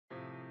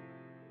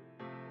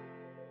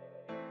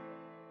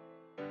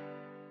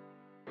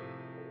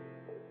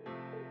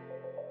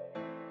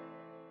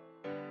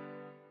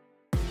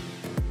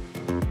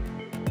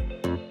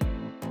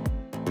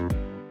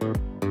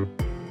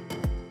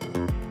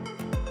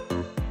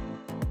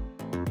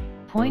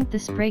Point the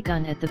spray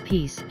gun at the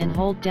piece and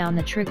hold down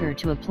the trigger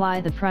to apply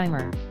the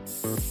primer.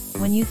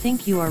 When you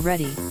think you are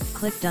ready,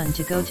 click Done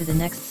to go to the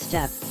next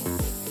step.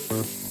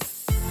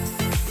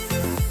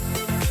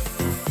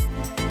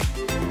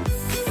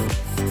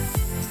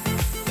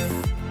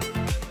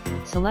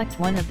 Select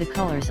one of the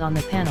colors on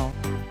the panel.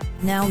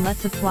 Now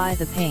let's apply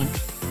the paint.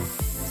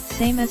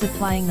 Same as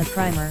applying the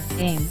primer,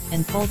 aim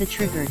and pull the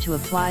trigger to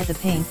apply the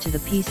paint to the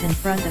piece in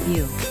front of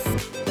you.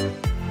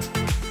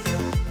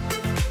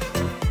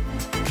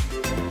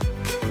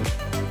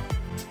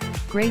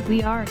 Great,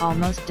 we are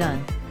almost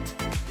done.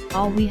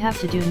 All we have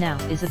to do now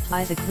is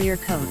apply the clear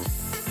coat.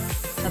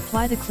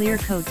 Apply the clear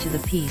coat to the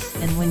piece,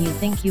 and when you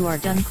think you are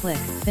done, click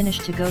Finish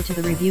to go to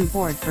the review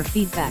board for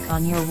feedback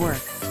on your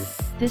work.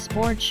 This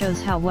board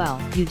shows how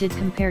well you did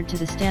compared to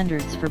the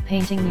standards for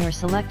painting your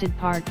selected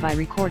part by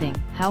recording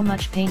how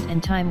much paint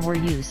and time were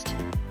used.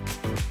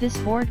 This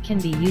board can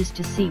be used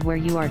to see where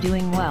you are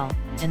doing well,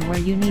 and where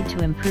you need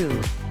to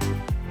improve.